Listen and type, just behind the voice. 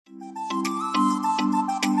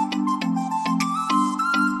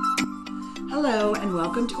Hello, and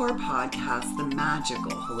welcome to our podcast, The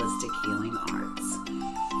Magical Holistic Healing Arts,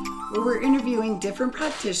 where we're interviewing different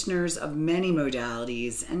practitioners of many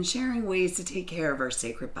modalities and sharing ways to take care of our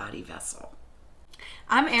sacred body vessel.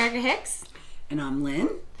 I'm Erica Hicks. And I'm Lynn.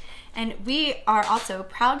 And we are also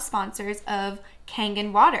proud sponsors of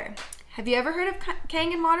Kangen Water. Have you ever heard of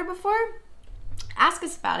Kangen Water before? Ask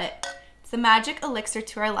us about it. It's the magic elixir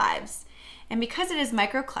to our lives. And because it is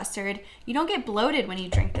microclustered, you don't get bloated when you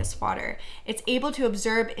drink this water. It's able to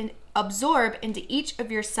absorb into each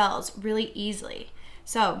of your cells really easily.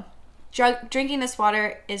 So, drinking this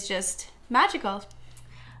water is just magical.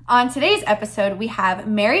 On today's episode, we have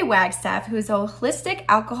Mary Wagstaff, who is a holistic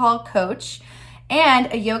alcohol coach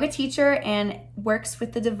and a yoga teacher and works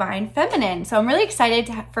with the divine feminine. So I'm really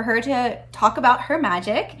excited for her to talk about her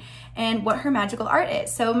magic and what her magical art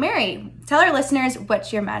is. So Mary, tell our listeners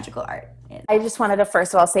what your magical art is. I just wanted to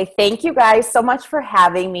first of all say thank you guys so much for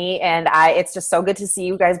having me, and it's just so good to see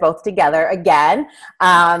you guys both together again,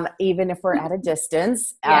 even if we're at a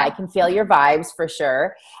distance. Yeah. I can feel your vibes for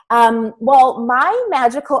sure. Well, my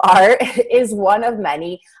magical art is one of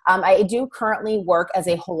many. I do currently work as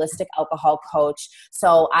a holistic alcohol coach,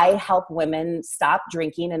 so I help women stop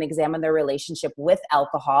drinking and examine their relationship with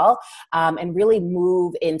alcohol, and really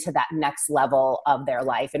move into that next level of their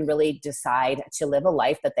life and really decide to live a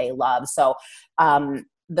life that they love. So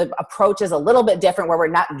the approach is a little bit different, where we're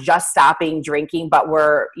not just stopping drinking, but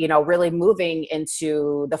we're, really moving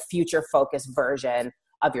into the future focused version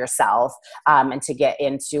of yourself, and to get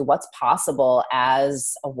into what's possible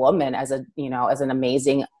as a woman, as an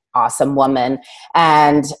amazing, awesome woman.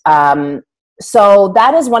 And, so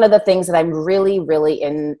that is one of the things that I'm really, really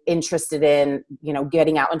interested in,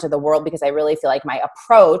 getting out into the world, because I really feel like my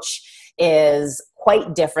approach is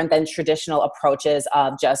quite different than traditional approaches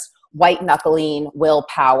of just white knuckling,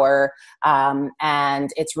 willpower, and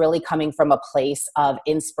it's really coming from a place of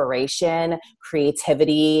inspiration,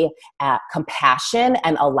 creativity, compassion,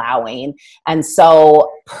 and allowing. And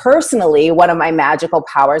so personally, one of my magical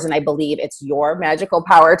powers, and I believe it's your magical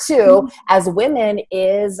power too, as women,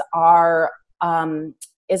 is our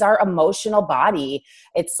emotional body.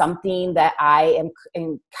 It's something that I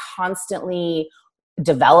am constantly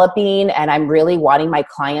developing, and I'm really wanting my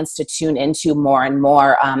clients to tune into more and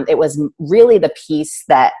more. It was really the piece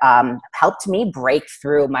that helped me break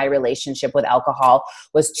through my relationship with alcohol,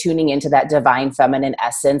 was tuning into that divine feminine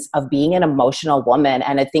essence of being an emotional woman.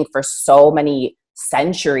 And I think for so many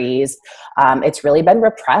centuries, it's really been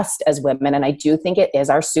repressed as women. And I do think it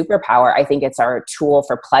is our superpower. I think it's our tool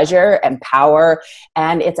for pleasure and power.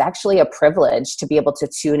 And it's actually a privilege to be able to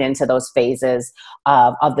tune into those phases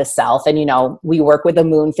of the self. And, we work with the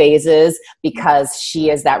moon phases because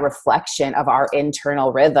she is that reflection of our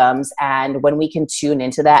internal rhythms. And when we can tune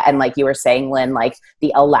into that, and like you were saying, Lynn, like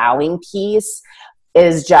the allowing piece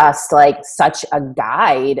is just like such a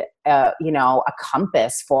guide, a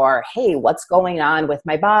compass for, hey, what's going on with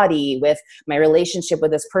my body, with my relationship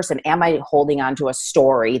with this person? Am I holding on to a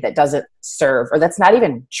story that doesn't serve, or that's not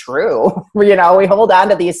even true? We hold on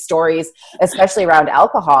to these stories, especially around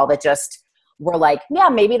alcohol, that just, we're like, yeah,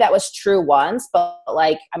 maybe that was true once, but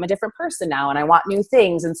like, I'm a different person now and I want new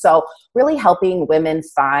things. And so really helping women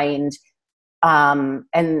find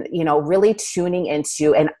really tuning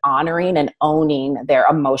into and honoring and owning their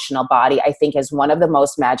emotional body, I think is one of the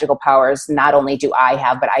most magical powers not only do I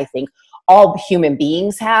have, but I think all human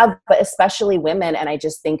beings have, but especially women. And I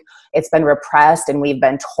just think it's been repressed, and we've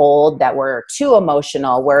been told that we're too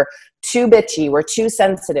emotional, we're too bitchy, we're too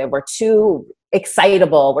sensitive, we're too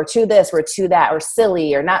excitable, we're too this, we're too that, or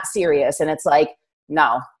silly, or not serious. And it's like,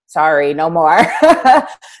 no, sorry, no more.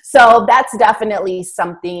 So that's definitely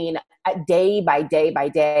something day by day by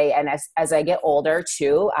day. And as I get older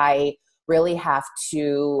too, I really have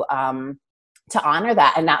to honor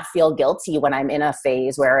that and not feel guilty when I'm in a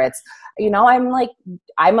phase where it's,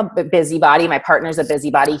 I'm a busybody. My partner's a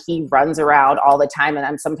busybody. He runs around all the time.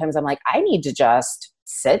 And sometimes I'm like, I need to just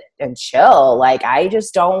sit and chill. Like, I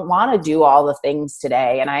just don't want to do all the things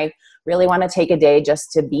today. And I really want to take a day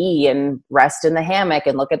just to be and rest in the hammock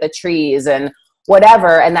and look at the trees and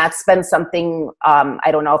whatever. And that's been something,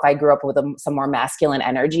 I don't know if I grew up with some more masculine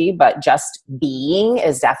energy, but just being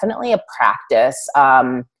is definitely a practice.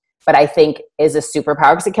 But I think is a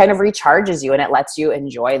superpower, because it kind of recharges you and it lets you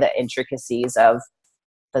enjoy the intricacies of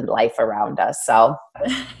the life around us. So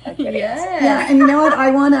yeah. And you know what? I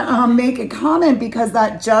want to make a comment, because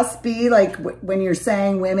that just be like when you're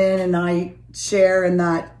saying women, and I share in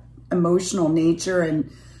that emotional nature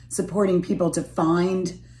and supporting people to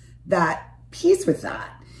find that peace with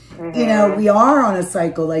that. Mm-hmm. We are on a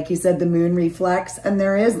cycle, like you said, the moon reflects, and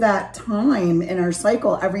there is that time in our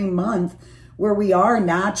cycle every month where we are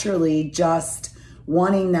naturally just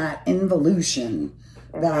wanting that involution,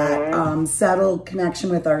 that settled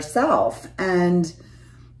connection with ourself. And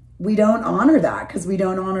we don't honor that because we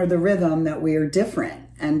don't honor the rhythm that we are different.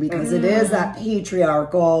 And because it is that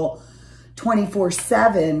patriarchal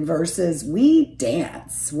 24/7 versus we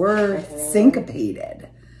dance, we're syncopated,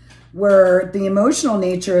 where the emotional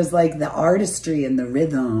nature is like the artistry and the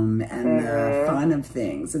rhythm and the fun of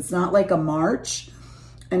things. It's not like a march.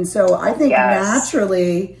 And so I think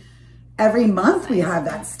naturally every month we have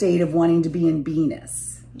that state of wanting to be in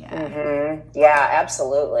beingness. Yeah,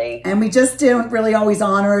 absolutely. And we just don't really always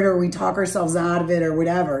honor it, or we talk ourselves out of it or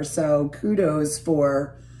whatever. So kudos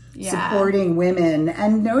for supporting women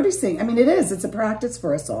and noticing. I mean, it's a practice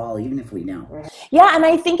for us all, even if we know. Yeah. And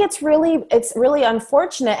I think it's really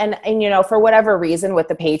unfortunate. And, you know, for whatever reason with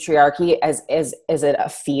the patriarchy, is it a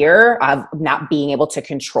fear of not being able to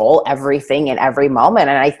control everything in every moment?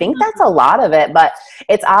 And I think that's a lot of it, but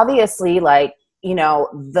it's obviously like, you know,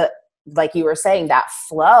 like you were saying, that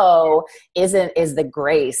flow is the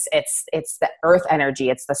grace. It's the earth energy.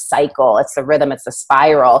 It's the cycle. It's the rhythm. It's the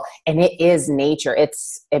spiral. And it is nature.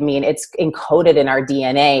 It's encoded in our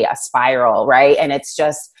DNA, a spiral, right? And it's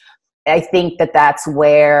just, I think that's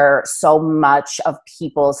where so much of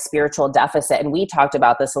people's spiritual deficit, and we talked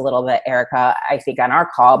about this a little bit, Erica, I think on our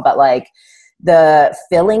call, but like the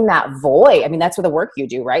filling that void. I mean, that's what the work you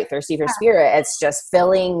do, right? Thirsty for Spirit. It's just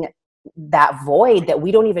filling that void that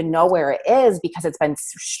we don't even know where it is because it's been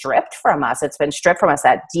stripped from us. It's been stripped from us,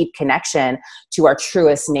 that deep connection to our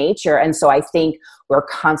truest nature. And so I think we're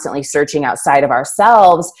constantly searching outside of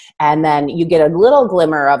ourselves. And then you get a little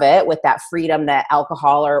glimmer of it with that freedom that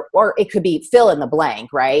alcohol or it could be fill in the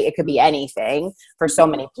blank, right? It could be anything for so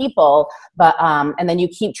many people. But, and then you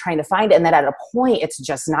keep trying to find it. And then at a point, it's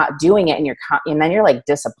just not doing it. And then you're like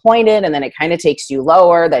disappointed. And then it kind of takes you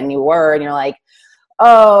lower than you were. And you're like,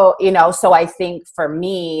 oh, you know, so I think for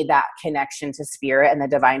me, that connection to spirit and the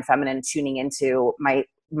divine feminine, tuning into my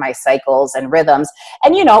cycles and rhythms.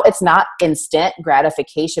 And, you know, it's not instant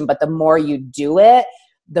gratification, but the more you do it,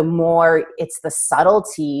 the more it's the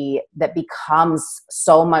subtlety that becomes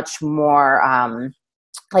so much more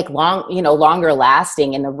longer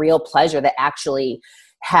lasting, and the real pleasure that actually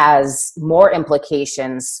has more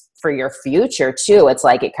implications for your future too. It's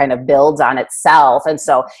like it kind of builds on itself. And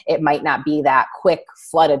so it might not be that quick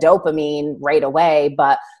flood of dopamine right away,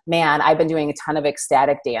 but man, I've been doing a ton of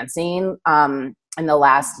ecstatic dancing in the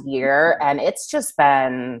last year, and it's just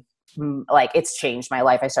been like, it's changed my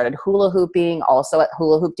life. I started hula hooping, also at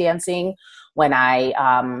hula hoop dancing, when I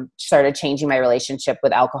started changing my relationship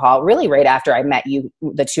with alcohol, really right after I met you,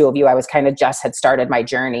 the two of you. I was kind of just had started my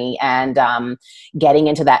journey and getting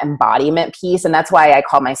into that embodiment piece. And that's why I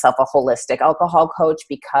call myself a holistic alcohol coach,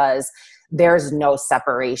 because there's no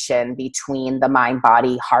separation between the mind,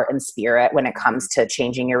 body, heart, and spirit when it comes to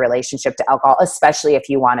changing your relationship to alcohol, especially if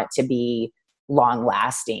you want it to be long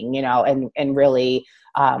lasting, you know, and really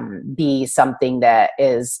be something that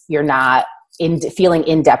is, you're not feeling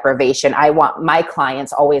in deprivation. I want my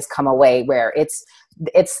clients always come away where it's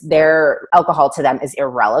their alcohol to them is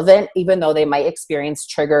irrelevant, even though they might experience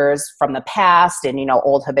triggers from the past and, you know,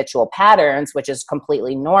 old habitual patterns, which is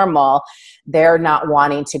completely normal. They're not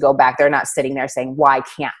wanting to go back. They're not sitting there saying, why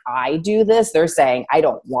can't I do this? They're saying, I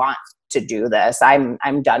don't want to do this. I'm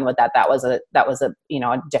done with that. That was a, you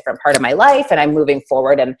know, a different part of my life, and I'm moving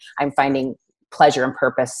forward, and I'm finding pleasure and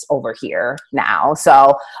purpose over here now.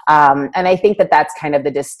 So, and I think that's kind of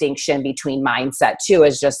the distinction between mindset too,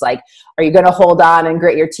 is just like, are you going to hold on and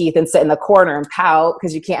grit your teeth and sit in the corner and pout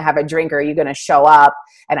because you can't have a drink? Or are you going to show up,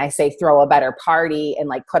 and I say, throw a better party and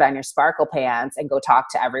like put on your sparkle pants and go talk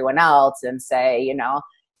to everyone else and say, you know,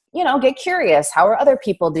 get curious. How are other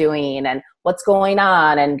people doing and what's going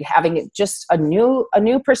on? And having just a new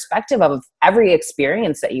perspective of every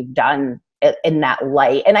experience that you've done in that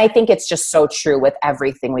light. And I think it's just so true with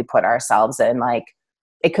everything we put ourselves in. Like,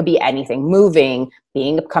 it could be anything, moving,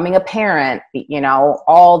 becoming a parent, you know,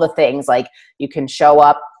 all the things. Like, you can show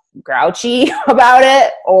up grouchy about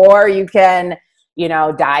it, or you can, you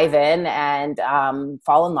know, dive in and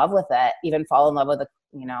fall in love with it, even fall in love with the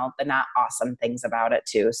not awesome things about it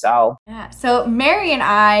too. So yeah. So Mary and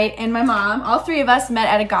I and my mom, all three of us met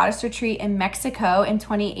at a goddess retreat in Mexico in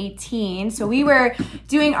 2018. So we were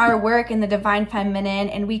doing our work in the divine feminine,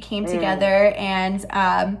 and we came together, and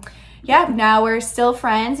now we're still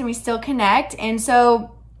friends and we still connect. And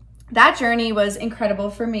so that journey was incredible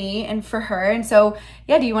for me and for her. And so,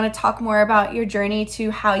 yeah, do you want to talk more about your journey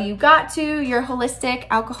to how you got to your holistic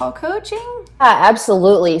alcohol coaching? Yeah,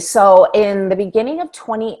 absolutely. So in the beginning of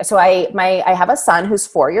I have a son who's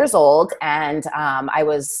 4 years old, and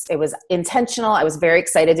it was intentional. I was very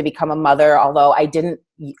excited to become a mother, although I didn't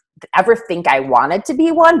ever think I wanted to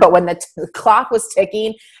be one. But when the clock was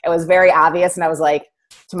ticking, it was very obvious. And I was like,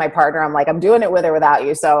 to my partner, I'm like, I'm doing it with or without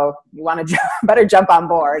you. So you want to better jump on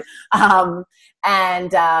board. And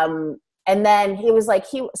then he was like,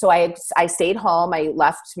 I stayed home. I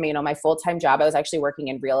left, my full-time job. I was actually working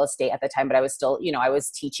in real estate at the time, but I was still, I was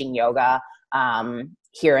teaching yoga,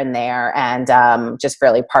 here and there, and just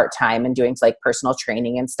fairly part-time and doing like personal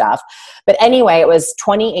training and stuff. But anyway, it was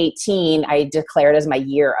 2018. I declared as my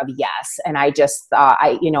year of yes. And I just thought,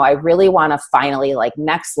 I really want to finally like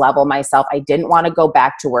next level myself. I didn't want to go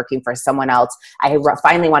back to working for someone else. I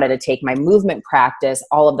finally wanted to take my movement practice,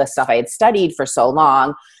 all of the stuff I had studied for so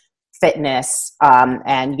long, fitness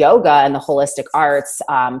and yoga and the holistic arts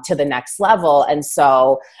to the next level. And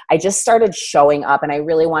so I just started showing up, and I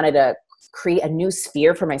really wanted to create a new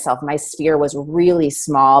sphere for myself. My sphere was really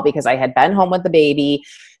small because I had been home with the baby.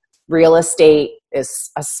 Real estate is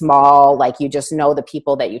a small, like, you just know the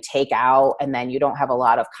people that you take out, and then you don't have a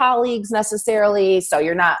lot of colleagues necessarily. So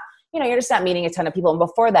you're not, you're just not meeting a ton of people. And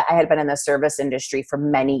before that, I had been in the service industry for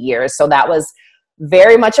many years. So that was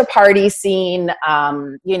very much a party scene.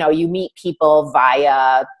 You meet people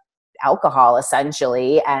via alcohol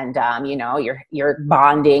essentially. And, you're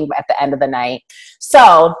bonding at the end of the night.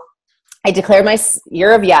 So I declared my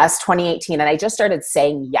year of yes, 2018, and I just started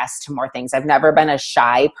saying yes to more things. I've never been a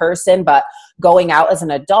shy person, but going out as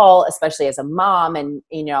an adult, especially as a mom, and,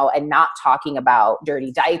 and not talking about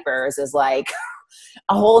dirty diapers is like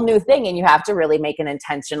a whole new thing. And you have to really make an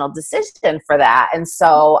intentional decision for that. And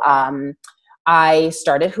so, I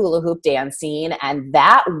started hula hoop dancing, and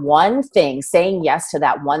that one thing, saying yes to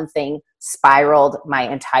that one thing, spiraled my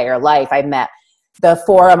entire life. I met the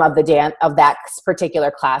forum of that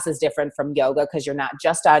particular class is different from yoga because you're not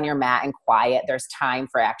just on your mat and quiet. There's time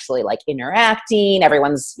for actually like interacting.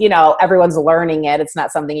 Everyone's learning it. It's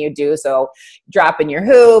not something you do. So dropping your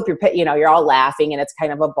hoop, you're all laughing, and it's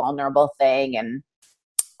kind of a vulnerable thing. And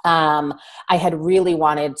I had really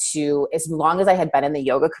wanted to, as long as I had been in the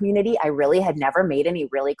yoga community, I really had never made any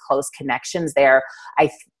really close connections there.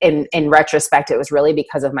 In retrospect, it was really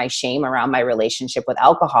because of my shame around my relationship with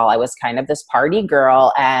alcohol. I was kind of this party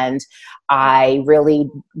girl, and I really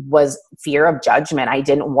was fear of judgment. I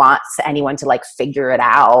didn't want anyone to like figure it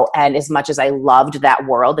out. And as much as I loved that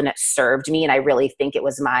world and it served me, and I really think it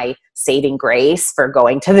was my saving grace for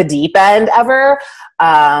going to the deep end ever,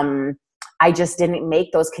 I just didn't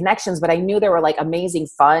make those connections. But I knew there were like amazing,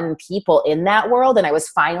 fun people in that world. And I was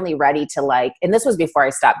finally ready to and this was before I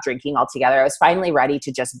stopped drinking altogether. I was finally ready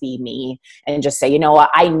to just be me and just say, you know what?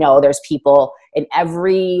 I know there's people in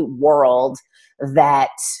every world that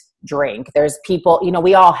drink. There's people,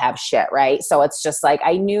 we all have shit, right? So it's just like,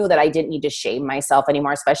 I knew that I didn't need to shame myself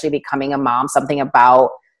anymore, especially becoming a mom. Something about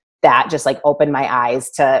that just like opened my eyes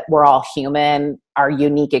to, we're all human. Our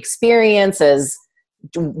unique experiences,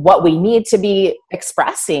 what we need to be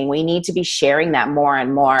expressing. We need to be sharing that more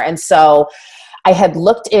and more. And so I had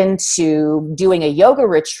looked into doing a yoga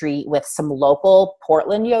retreat with some local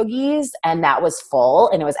Portland yogis, and that was full.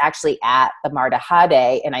 And it was actually at the Marta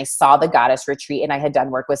Hade, and I saw the Goddess Retreat, and I had done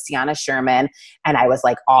work with Sienna Sherman, and I was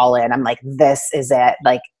like all in. I'm like, this is it.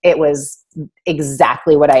 Like, it was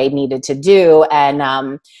exactly what I needed to do.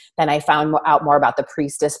 And then I found out more about the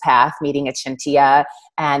priestess path, meeting Achintia.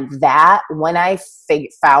 And that, when I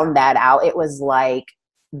found that out, it was like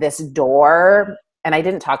this door. And I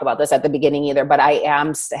didn't talk about this at the beginning either, but I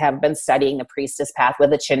have been studying the priestess path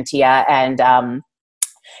with Achintia, and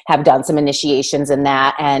have done some initiations in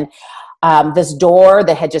that. And this door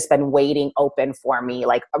that had just been waiting open for me,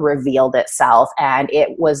 like, revealed itself, and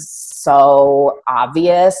it was so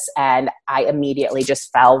obvious. And I immediately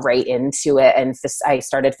just fell right into it. And I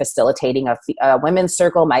started facilitating a women's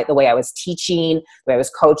circle. The way I was teaching, the way I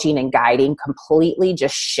was coaching and guiding completely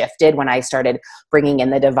just shifted when I started bringing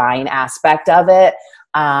in the divine aspect of it.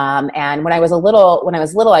 And when I was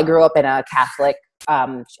little, I grew up in a Catholic,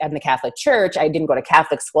 in the Catholic Church. I didn't go to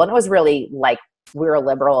Catholic school, and it was really like, we're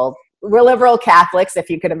liberal Catholics, if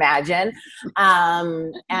you could imagine.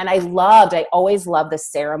 And I always loved the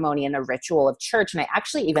ceremony and the ritual of church. And I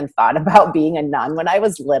actually even thought about being a nun when I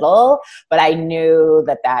was little, but I knew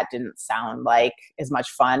that didn't sound like as much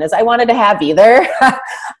fun as I wanted to have either.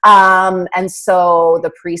 And so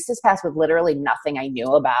the priestess path was literally nothing I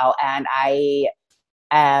knew about. And I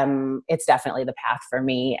it's definitely the path for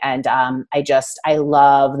me. And I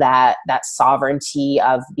love that sovereignty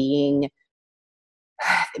of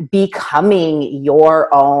becoming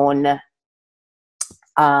your own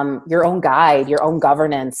guide, your own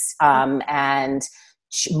governance, and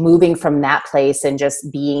moving from that place and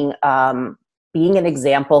just being an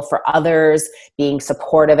example for others, being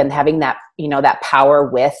supportive, and having that, that power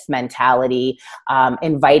with mentality,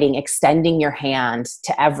 extending your hand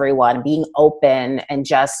to everyone, being open, and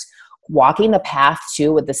just walking the path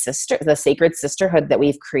too with the sacred sisterhood that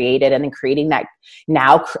we've created, and then creating that.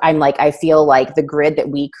 Now I feel like the grid that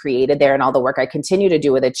we created there and all the work I continue to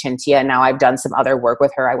do with Achintia. And now I've done some other work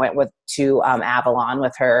with her. I went to Avalon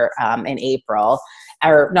with her in April,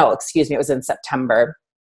 or no, excuse me, it was in September.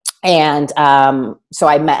 And so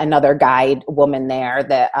I met another guide woman there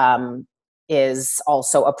that is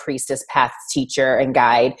also a priestess path teacher and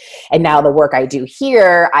guide. And now the work I do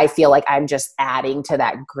here, I feel like I'm just adding to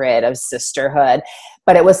that grid of sisterhood.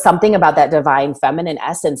 But it was something about that divine feminine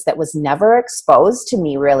essence that was never exposed to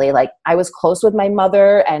me, really. Like, I was close with my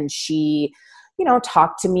mother, and she,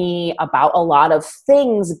 talked to me about a lot of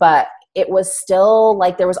things, but it was still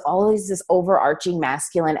like there was always this overarching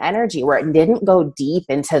masculine energy where it didn't go deep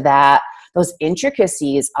into those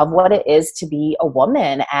intricacies of what it is to be a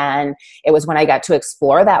woman. And it was when I got to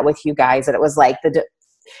explore that with you guys that it was like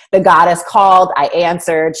the goddess called, I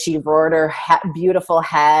answered, she roared her beautiful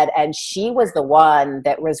head. And she was the one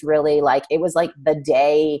that was really like, it was like the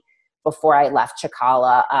day before I left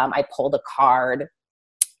Chakala, I pulled a card.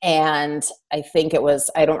 And I think it was,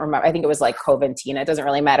 I don't remember, I think it was like Coventina. It doesn't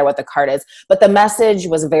really matter what the card is, but the message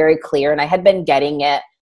was very clear. And I had been getting it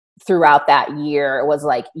throughout that year. It was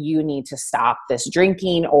like, you need to stop this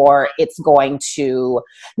drinking, or it's going to,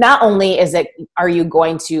 not only are you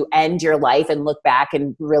going to end your life and look back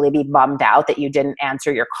and really be bummed out that you didn't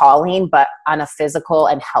answer your calling, but on a physical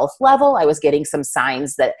and health level, I was getting some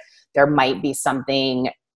signs that there might be something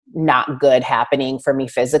not good happening for me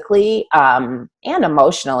physically and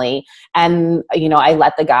emotionally. And, I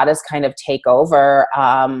let the goddess kind of take over.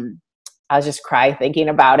 I was just cry thinking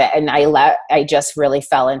about it. And I just really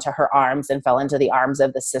fell into her arms and fell into the arms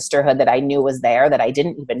of the sisterhood that I knew was there, that I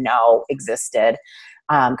didn't even know existed,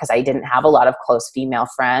 because I didn't have a lot of close female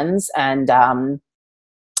friends. And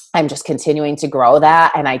I'm just continuing to grow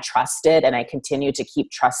that, and I trusted, and I continue to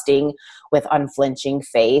keep trusting with unflinching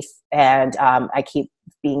faith. And I keep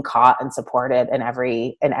being caught and supported in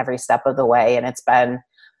every step of the way. And it's been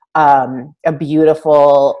a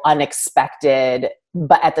beautiful, unexpected,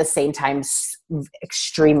 but at the same time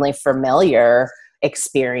extremely familiar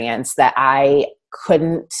experience that I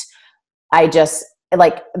just,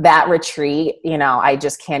 like that retreat, I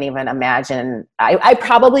just can't even imagine. I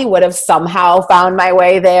probably would have somehow found my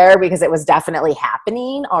way there because it was definitely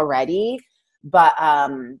happening already. But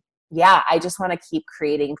yeah, I just want to keep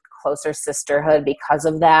creating closer sisterhood because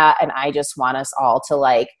of that. And I just want us all to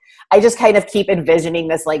I just kind of keep envisioning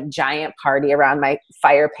this giant party around my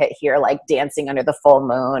fire pit here, dancing under the full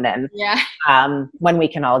moon, and when we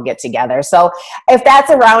can all get together. So if that's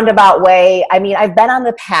a roundabout way, I mean, I've been on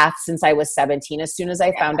the path since I was 17. As soon as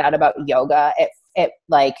I found out about yoga,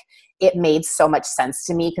 it made so much sense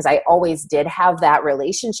to me because I always did have that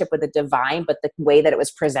relationship with the divine, but the way that it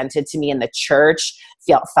was presented to me in the church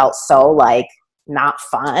felt so not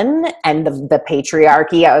fun. And the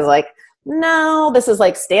patriarchy, I was like, no, this is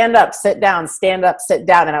stand up, sit down, stand up, sit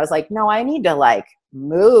down. And I was like, no, I need to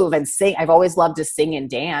move and sing. I've always loved to sing and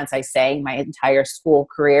dance. I sang my entire school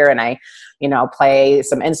career, and I, play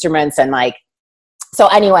some instruments. And so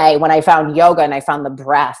anyway, when I found yoga and I found the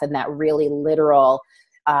breath and that really literal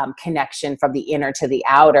connection from the inner to the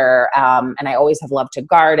outer. And I always have loved to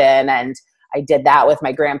garden, and I did that with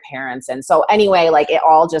my grandparents. And so anyway, it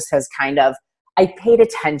all just has I paid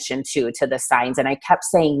attention to the signs, and I kept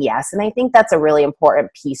saying yes. And I think that's a really important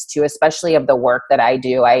piece too, especially of the work that I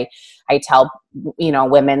do. I tell,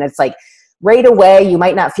 women, it's right away, you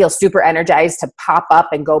might not feel super energized to pop up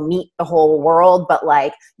and go meet the whole world, but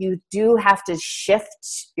you do have to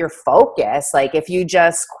shift your focus. If you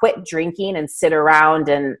just quit drinking and sit around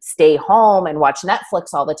and stay home and watch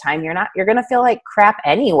Netflix all the time, you're going to feel like crap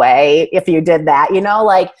anyway. If you did that,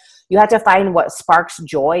 you have to find what sparks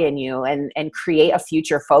joy in you and create a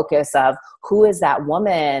future focus of who is that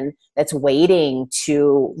woman that's waiting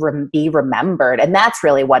to be remembered. And that's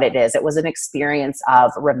really what it is. It was an experience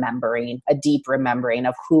of remembering, a deep remembering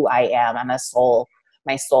of who I am on my soul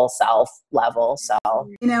self level. So,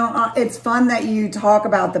 it's fun that you talk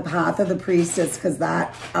about the path of the priestess, because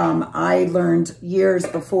that I learned years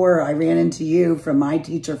before I ran into you from my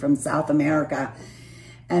teacher from South America.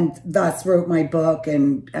 and thus wrote my book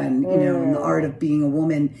and you know, and the art of being a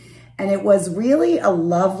woman. And it was really a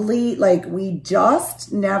lovely, like, we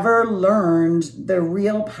just never learned the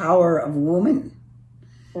real power of woman.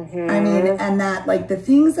 I mean, and that, like, the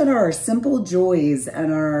things that are our simple joys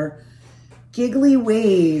and our giggly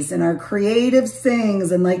ways and our creative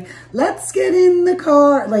things, and like, let's get in the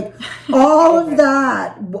car, like, all of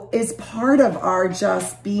that is part of our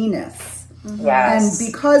just be-ness. Yes.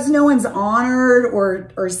 And because no one's honored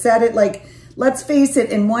or said it, like, let's face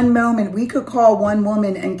it, in one moment, we could call one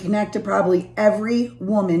woman and connect to probably every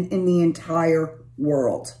woman in the entire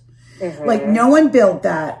world. Like, no one built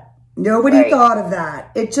that. Nobody thought of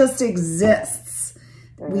that. It just exists.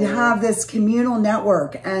 We have this communal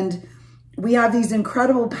network, and we have these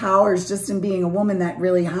incredible powers just in being a woman that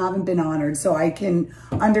really haven't been honored. So I can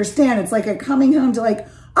understand. It's like a coming home to, like,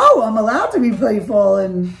 oh, I'm allowed to be playful.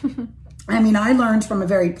 And I mean, I learned from a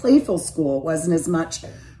very playful school. It wasn't as much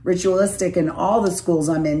ritualistic, and all the schools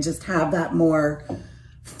I'm in just have that more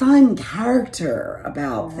fun character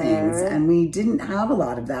about things. And we didn't have a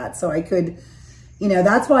lot of that. So I could, you know,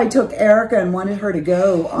 that's why I took Erica and wanted her to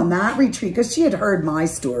go on that retreat, because she had heard my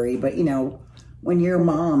story. But, you know, when your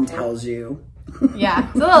mom tells you. Yeah,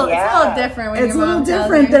 it's a little different when it's your a little mom tells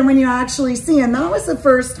different you. than when you actually see. And that was the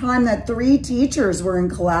first time that 3 teachers were in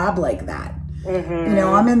collab like that. You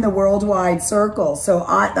know, I'm in the worldwide circle. So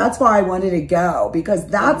that's why I wanted to go, because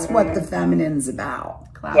that's what the feminine's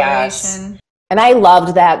about. Collaboration. And I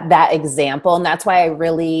loved that example. And that's why I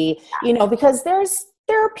really, you know, because there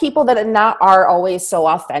are people that are always so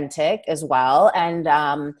authentic as well. And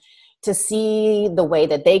to see the way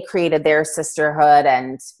that they created their sisterhood,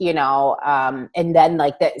 and, you know, and then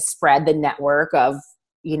like that spread the network of,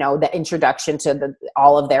 you know, the introduction to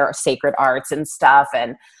all of their sacred arts and stuff.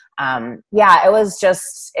 And yeah, it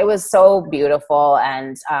was so beautiful.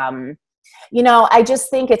 And, you know, I just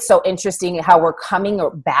think it's so interesting how we're coming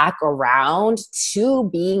back around to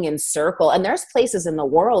being in circle. And there's places in the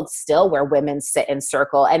world still where women sit in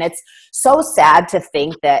circle. And it's so sad to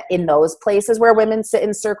think that in those places where women sit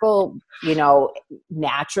in circle, you know,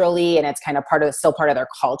 naturally, and it's kind of still part of their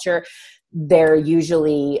culture, they're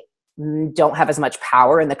usually don't have as much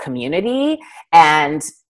power in the community. And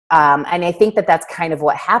I think that that's kind of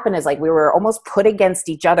what happened, is like we were almost put against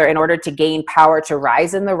each other in order to gain power, to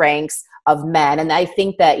rise in the ranks of men. And I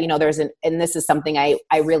think that, you know, and this is something I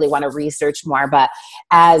really want to research more, but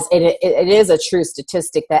as it is a true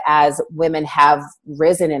statistic that as women have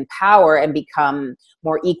risen in power and become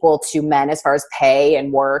more equal to men as far as pay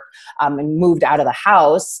and work, and moved out of the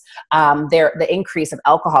house, the increase of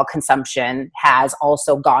alcohol consumption has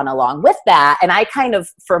also gone along with that. And I kind of,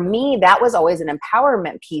 for me, that was always an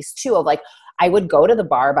empowerment piece too, of like, I would go to the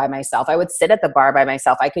bar by myself. I would sit at the bar by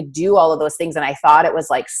myself. I could do all of those things. And I thought it was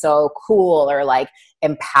like so cool, or like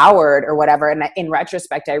empowered or whatever. And in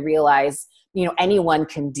retrospect, I realized, you know, anyone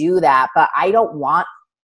can do that, but I don't want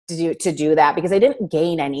to do that because I didn't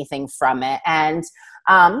gain anything from it. And,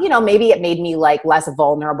 you know, maybe it made me like less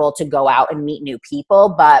vulnerable to go out and meet new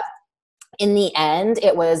people. But in the end,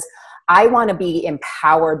 it was, I want to be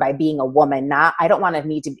empowered by being a woman, I don't want to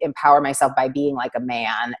need to empower myself by being like a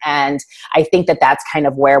man. And I think that that's kind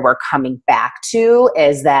of where we're coming back to,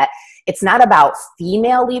 is that it's not about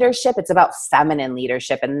female leadership, it's about feminine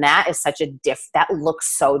leadership. And that is such that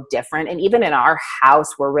looks so different. And even in our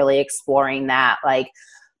house, we're really exploring that, like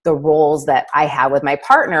the roles that I have with my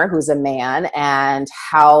partner, who's a man, and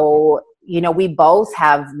how, you know, we both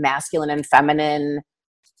have masculine and feminine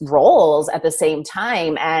roles at the same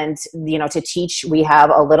time. And, you know, to teach, we have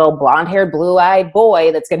a little blonde-haired, blue-eyed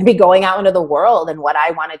boy that's going to be going out into the world, and what I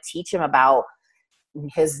want to teach him about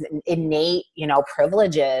his innate, you know,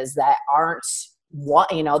 privileges that aren't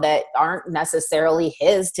necessarily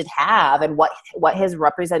his to have, and what his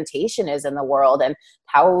representation is in the world, and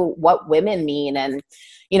what women mean. And,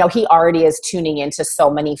 you know, he already is tuning into so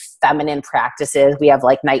many feminine practices. We have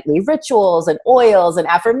like nightly rituals and oils and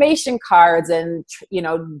affirmation cards, and, you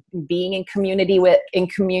know, being in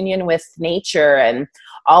communion with nature and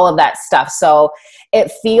all of that stuff. So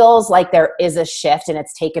it feels like there is a shift, and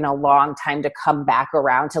it's taken a long time to come back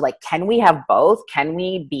around to like, can we have both? Can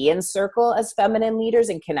we be in circle as feminine leaders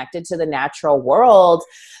and connected to the natural world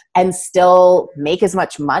and still make as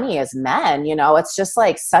much money as men? You know, it's just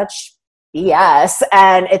like such BS.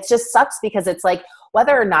 And it just sucks because it's like,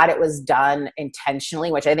 whether or not it was done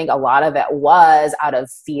intentionally, which I think a lot of it was out of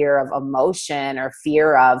fear of emotion or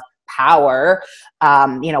fear of power,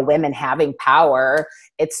 you know, women having power,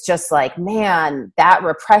 it's just like, man, that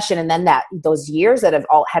repression. And then those years that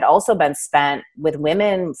had also been spent with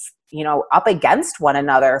women, you know, up against one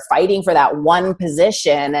another, fighting for that one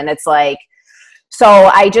position. And it's like, So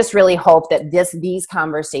I just really hope that these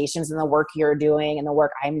conversations and the work you're doing and the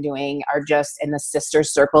work I'm doing are just in the sister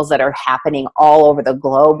circles that are happening all over the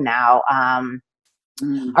globe now,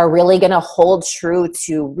 are really going to hold true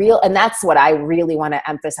to real. And that's what I really want to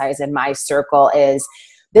emphasize in my circle is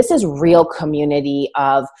this is real community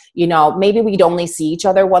of, maybe we'd only see each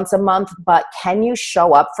other once a month, but can you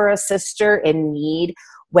show up for a sister in need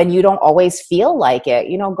when you don't always feel like it,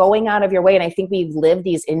 going out of your way. And I think we've lived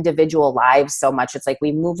these individual lives so much. It's like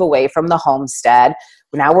we move away from the homestead.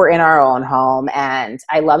 Now we're in our own home. And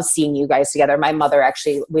I love seeing you guys together. My mother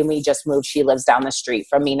actually, when we just moved, she lives down the street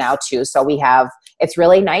from me now too. So it's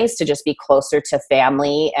really nice to just be closer to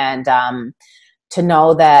family and to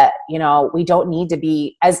know that, we don't need to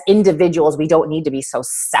be, as individuals, we don't need to be so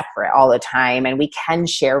separate all the time. And we can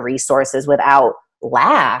share resources without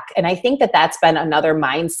lack. And I think that that's been another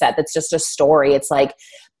mindset that's just a story. It's like,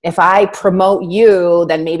 if I promote you,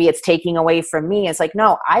 then maybe it's taking away from me. It's like,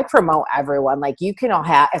 no, I promote everyone. Like you can all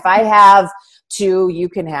have, if I have two, you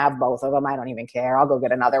can have both of them. I don't even care. I'll go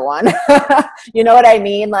get another one. You know what I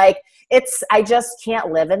mean? Like I just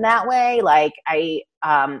can't live in that way. Like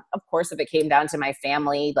of course, if it came down to my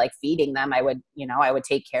family, like feeding them, I would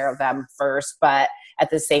take care of them first. But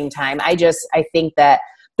at the same time, I think that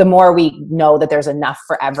the more we know that there's enough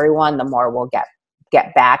for everyone, the more we'll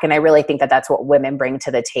get back. And I really think that that's what women bring to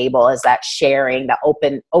the table is that sharing, the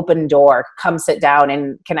open door, come sit down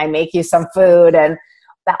and can I make you some food and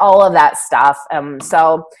all of that stuff.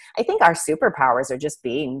 So I think our superpowers are just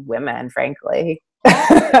being women, frankly.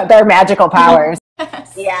 They're magical powers.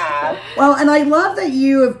 Yeah. Well, and I love that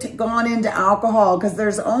you have gone into alcohol because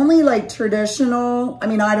there's only like traditional, I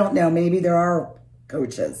mean, I don't know, maybe there are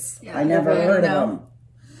coaches. Yeah, I never heard of them.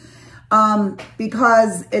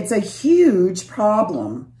 Because it's a huge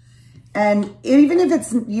problem. And even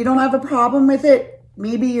if you don't have a problem with it,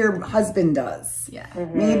 maybe your husband does. Yeah.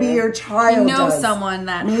 Mm-hmm. Maybe your child does. Someone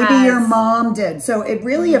that maybe your mom did. So it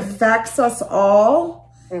really affects us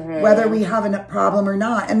all, whether we have a problem or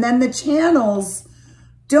not. And then the channels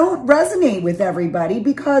don't resonate with everybody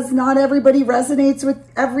because not everybody resonates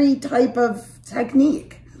with every type of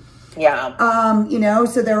technique. Yeah.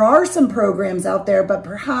 So there are some programs out there, but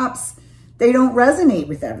perhaps they don't resonate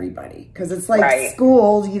with everybody because it's like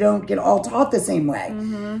school, you don't get all taught the same way.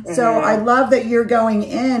 So I love that you're going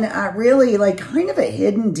in at really like kind of a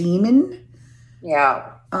hidden demon. Yeah.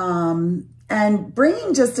 And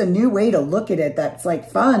bringing just a new way to look at it that's like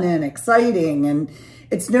fun and exciting, and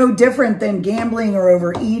it's no different than gambling or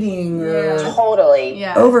overeating or totally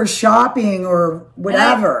over shopping or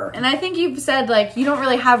whatever. And I think you've said like you don't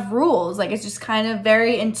really have rules. Like it's just kind of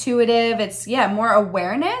very intuitive. It's more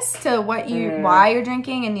awareness to what why you're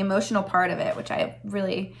drinking and the emotional part of it, which I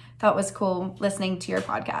really thought was cool listening to your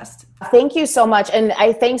podcast. Thank you so much. And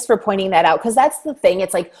thanks for pointing that out. Cause that's the thing.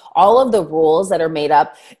 It's like all of the rules that are made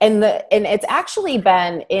up and it's actually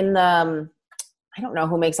been in the, I don't know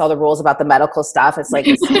who makes all the rules about the medical stuff. It's like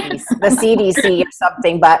the CDC or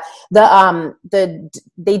something, but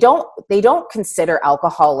they don't consider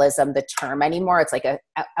alcoholism the term anymore. It's like a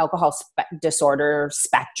alcohol disorder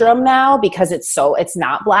spectrum now because it's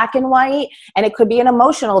not black and white, and it could be an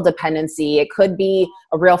emotional dependency. It could be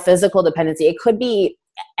a real physical dependency. It could be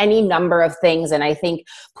any number of things. And I think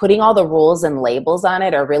putting all the rules and labels on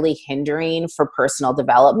it are really hindering for personal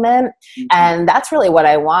development. And that's really what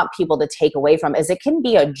I want people to take away from is it can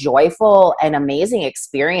be a joyful and amazing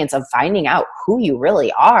experience of finding out who you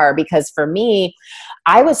really are. Because for me,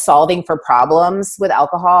 I was solving for problems with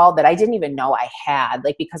alcohol that I didn't even know I had,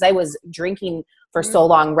 like because I was drinking for so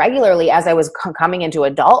long regularly as I was coming into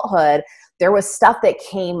adulthood. There was stuff that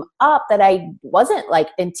came up that I wasn't like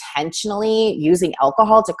intentionally using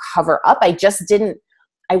alcohol to cover up. I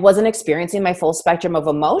wasn't experiencing my full spectrum of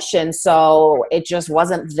emotion. So it just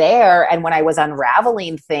wasn't there. And when I was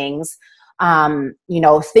unraveling things,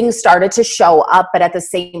 things started to show up, but at the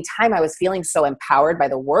same time, I was feeling so empowered by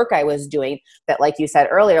the work I was doing that, like you said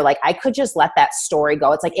earlier, like I could just let that story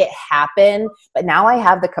go. It's like it happened, but now I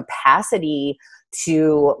have the capacity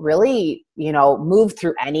to really, move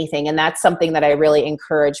through anything. And that's something that I really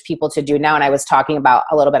encourage people to do now. And I was talking about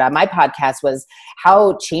a little bit on my podcast was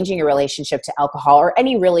how changing your relationship to alcohol or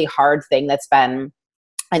any really hard thing that's been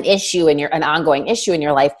an ongoing issue in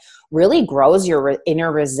your life really grows your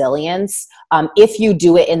inner resilience if you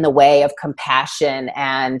do it in the way of compassion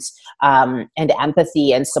and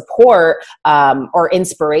empathy and support or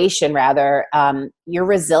inspiration rather. Your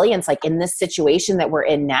resilience, like in this situation that we're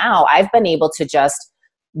in now, I've been able to just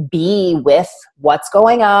be with what's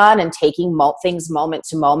going on and taking things moment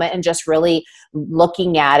to moment and just really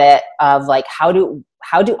looking at it of like how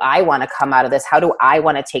how do I want to come out of this? How do I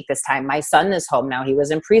want to take this time? My son is home now. He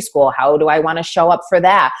was in preschool. How do I want to show up for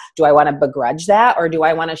that? Do I want to begrudge that, or do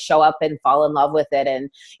I want to show up and fall in love with it? And,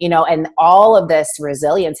 you know, and all of this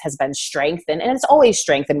resilience has been strengthened, and it's always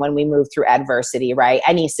strengthened when we move through adversity, right?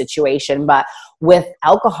 Any situation. But with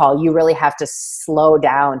alcohol, you really have to slow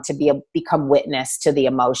down to become witness to the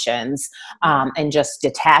emotions, and just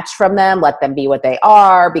detach from them, let them be what they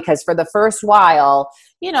are. Because for the first while,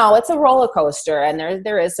 you know, it's a roller coaster, and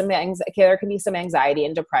there is some there can be some anxiety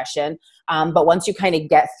and depression. But once you kind of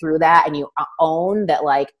get through that and you own that,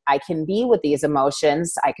 like, I can be with these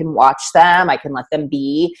emotions, I can watch them, I can let them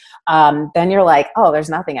be, then you're like, oh, there's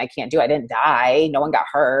nothing I can't do. I didn't die. No one got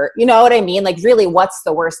hurt. You know what I mean? Like, really, what's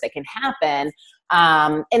the worst that can happen?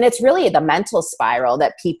 And it's really the mental spiral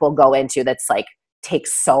that people go into that's like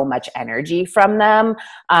takes so much energy from them.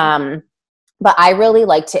 But I really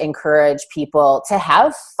like to encourage people to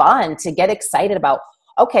have fun, to get excited about,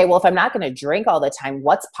 okay, well, if I'm not going to drink all the time,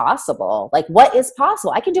 what's possible? Like, what is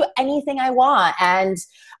possible? I can do anything I want. And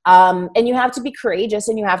you have to be courageous,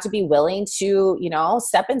 and you have to be willing to, you know,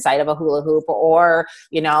 step inside of a hula hoop, or,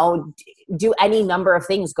 you know, do any number of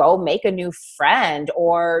things. Go make a new friend,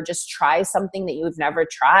 or just try something that you've never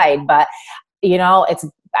tried. But, you know,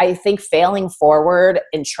 I think failing forward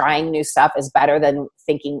and trying new stuff is better than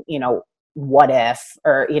thinking, you know, what if,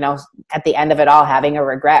 or, you know, at the end of it all, having a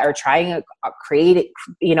regret, or trying to create it.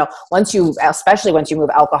 You know, especially once you move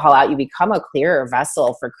alcohol out, you become a clearer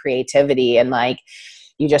vessel for creativity, and like,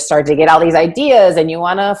 you just start to get all these ideas, and you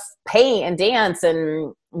want to paint and dance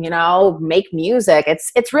and, you know, make music.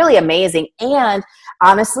 It's really amazing. And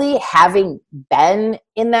honestly, having been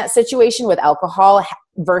in that situation with alcohol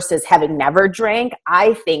versus having never drank,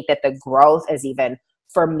 I think that the growth is even,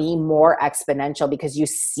 for me, more exponential, because you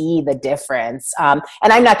see the difference. And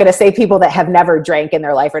I'm not going to say people that have never drank in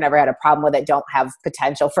their life or never had a problem with it don't have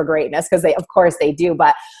potential for greatness, because of course they do.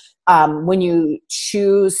 But when you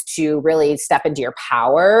choose to really step into your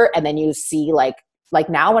power, and then you see like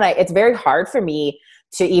now it's very hard for me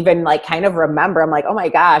to even like kind of remember. I'm like, oh my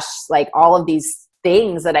gosh, like all of these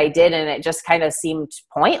things that I did, and it just kind of seemed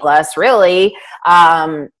pointless, really,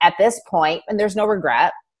 at this point. And there's no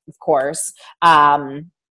regret, of course.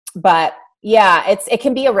 But yeah, it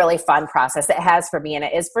can be a really fun process. It has for me, and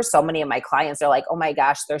it is for so many of my clients. They're like, oh my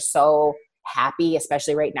gosh, they're so happy,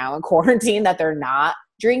 especially right now in quarantine, that they're not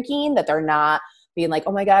drinking, that they're not being like,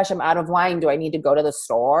 oh my gosh, I'm out of wine. Do I need to go to the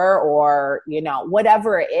store? Or, you know,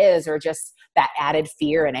 whatever it is, or just that added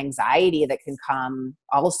fear and anxiety that can come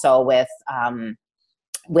also with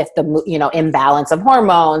the, you know, imbalance of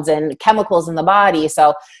hormones and chemicals in the body.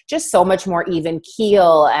 So just so much more even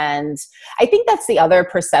keel. And I think that's the other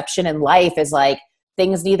perception in life, is like,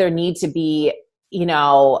 things either need to be, you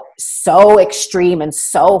know, so extreme and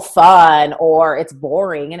so fun, or it's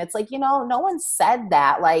boring. And it's like, you know, no one said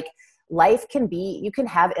that. Like, life can be, you can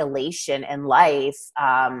have elation in life,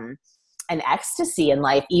 and ecstasy in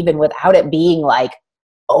life, even without it being like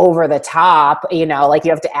over the top, you know, like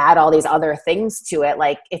you have to add all these other things to it.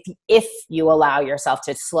 Like, if you allow yourself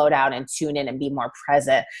to slow down and tune in and be more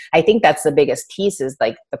present, I think that's the biggest piece, is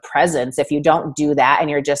like the presence. If you don't do that, and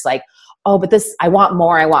you're just like, oh, but this, I want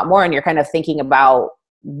more, and you're kind of thinking about,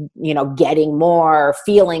 you know, getting more,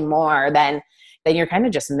 feeling more, then you're kind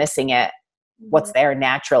of just missing it, what's there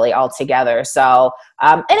naturally altogether. So,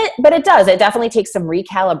 but it definitely takes some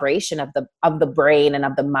recalibration of the brain and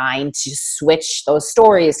of the mind to switch those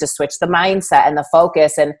stories, to switch the mindset and the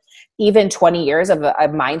focus. And even 20 years of a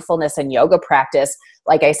mindfulness and yoga practice,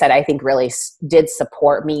 like I said, I think really did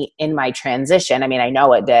support me in my transition. I mean, I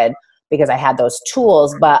know it did, because I had those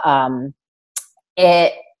tools, but,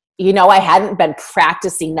 you know, I hadn't been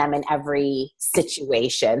practicing them in every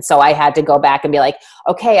situation. So I had to go back and be like,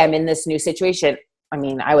 okay, I'm in this new situation. I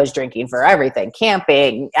mean, I was drinking for everything,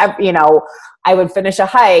 camping, you know, I would finish a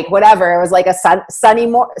hike, whatever. It was like a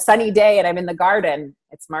sunny day, and I'm in the garden.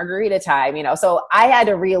 It's margarita time, you know? So I had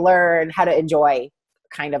to relearn how to enjoy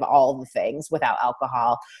kind of all the things without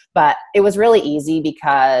alcohol. But it was really easy,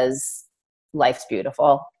 because life's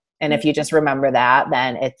beautiful. And if you just remember that,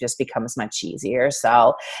 then it just becomes much easier.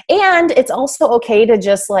 So, and it's also okay to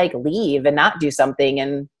just like leave and not do something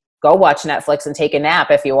and go watch Netflix and take a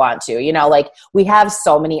nap if you want to. You know, like, we have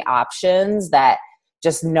so many options, that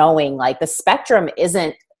just knowing like the spectrum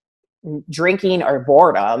isn't drinking or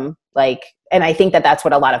boredom. Like, and I think that that's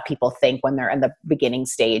what a lot of people think when they're in the beginning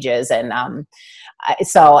stages. And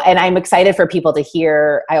and I'm excited for people to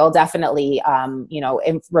hear. I will definitely, you know,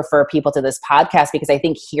 refer people to this podcast, because I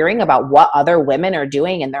think hearing about what other women are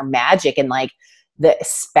doing and their magic, and like the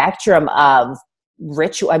spectrum of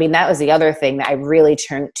ritual. I mean, that was the other thing that I really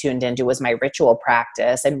tuned into was my ritual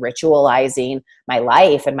practice and ritualizing my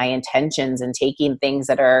life and my intentions and taking things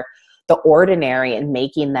that are the ordinary and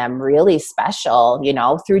making them really special, you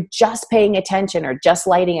know, through just paying attention or just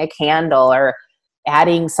lighting a candle or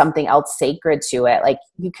adding something else sacred to it. Like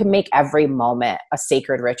you can make every moment a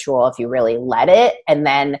sacred ritual if you really let it. And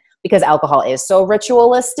then because alcohol is so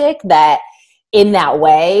ritualistic that in that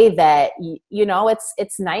way that, you know,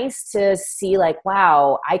 it's nice to see like,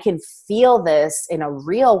 wow, I can feel this in a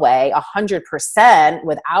real way, 100%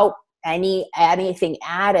 without anything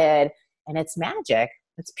added. And it's magic.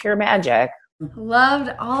 It's pure magic.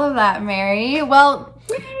 Loved all of that, Mary. Well,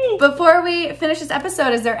 before we finish this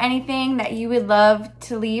episode, is there anything that you would love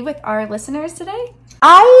to leave with our listeners today?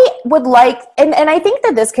 I would like, and I think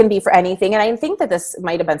that this can be for anything, and I think that this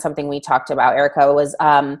might have been something we talked about, Erica, was,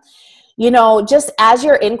 you know, just as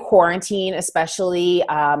you're in quarantine, especially,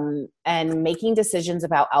 and making decisions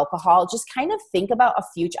about alcohol, just kind of think about a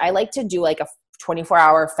future. I like to do like a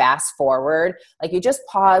 24-hour fast forward. Like you just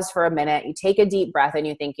pause for a minute, you take a deep breath and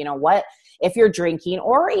you think, you know what, if you're drinking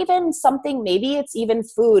or even something, maybe it's even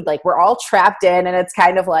food, like we're all trapped in and it's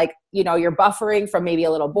kind of like, you know, you're buffering from maybe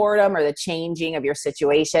a little boredom or the changing of your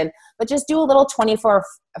situation, but just do a little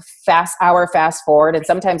 24-hour fast forward. And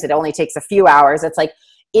sometimes it only takes a few hours. It's like,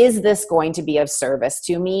 is this going to be of service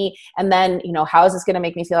to me? And then, you know, how is this going to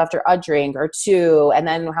make me feel after a drink or two? And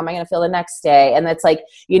then how am I going to feel the next day? And it's like,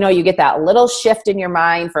 you know, you get that little shift in your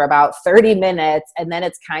mind for about 30 minutes. And then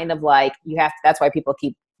it's kind of like that's why people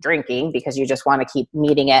keep drinking, because you just want to keep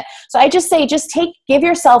meeting it. So I just say, give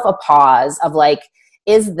yourself a pause of like,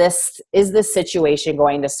 is this situation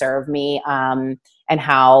going to serve me? And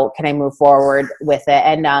how can I move forward with it?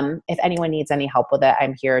 And if anyone needs any help with it,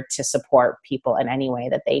 I'm here to support people in any way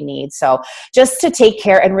that they need. So just to take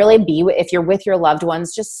care and really if you're with your loved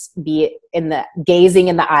ones, just be gazing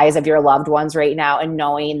in the eyes of your loved ones right now and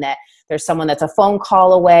knowing that there's someone that's a phone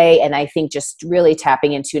call away. And I think just really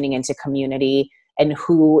tapping and tuning into community and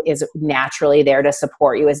who is naturally there to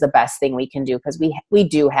support you is the best thing we can do, because we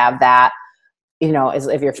do have that. You know,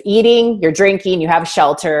 if you're eating, you're drinking, you have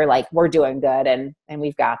shelter, like we're doing good and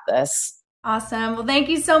we've got this. Awesome. Well, thank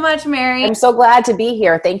you so much, Mary. I'm so glad to be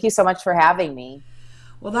here. Thank you so much for having me.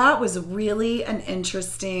 Well, that was really an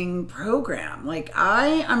interesting program. Like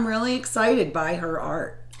I'm really excited by her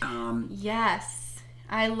art. Yes.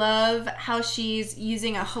 I love how she's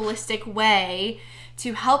using a holistic way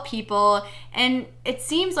to help people. And it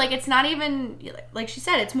seems like it's not even, like she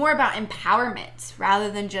said, it's more about empowerment rather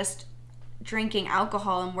than just drinking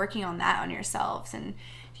alcohol and working on that on yourselves. And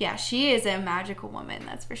yeah, she is a magical woman,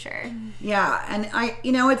 that's for sure. Yeah, and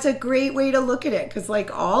it's a great way to look at it, because like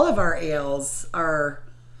all of our ails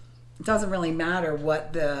it doesn't really matter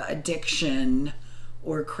what the addiction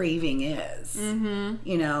or craving is. Mm-hmm.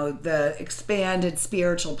 You know, the expanded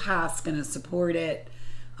spiritual path's going to support it.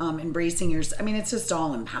 Embracing it's just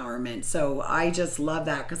all empowerment. So I just love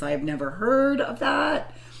that, because I've never heard of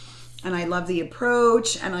that. And I love the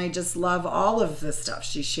approach, and I just love all of the stuff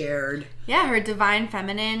she shared. Yeah, her divine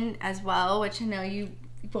feminine as well, which I know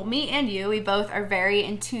me and you, we both are very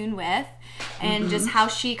in tune with. And just how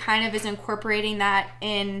she kind of is incorporating that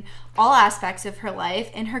in all aspects of her life,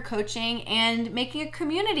 in her coaching, and making a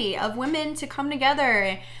community of women to come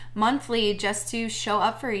together monthly just to show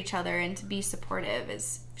up for each other and to be supportive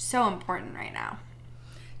is so important right now.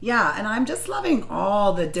 Yeah, and I'm just loving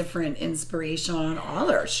all the different inspiration on all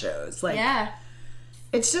our shows. Like, yeah,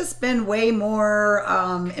 it's just been way more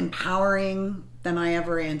empowering than I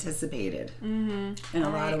ever anticipated in a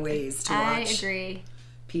lot of ways to watch. I agree.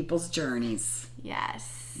 People's journeys.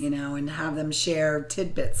 Yes. You know, and have them share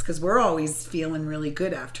tidbits, because we're always feeling really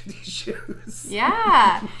good after these shows.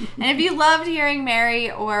 Yeah. And if you loved hearing Mary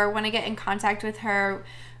or want to get in contact with her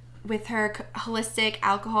holistic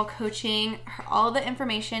alcohol coaching, all the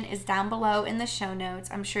information is down below in the show notes.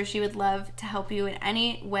 I'm sure she would love to help you in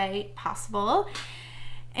any way possible.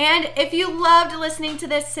 And if you loved listening to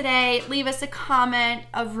this today, leave us a comment,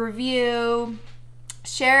 a review,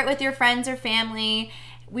 share it with your friends or family.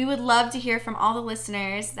 We would love to hear from all the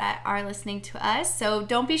listeners that are listening to us. So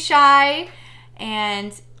don't be shy,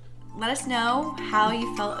 and let us know how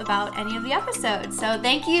you felt about any of the episodes. So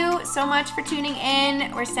thank you so much for tuning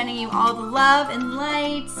in. We're sending you all the love and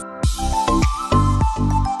light.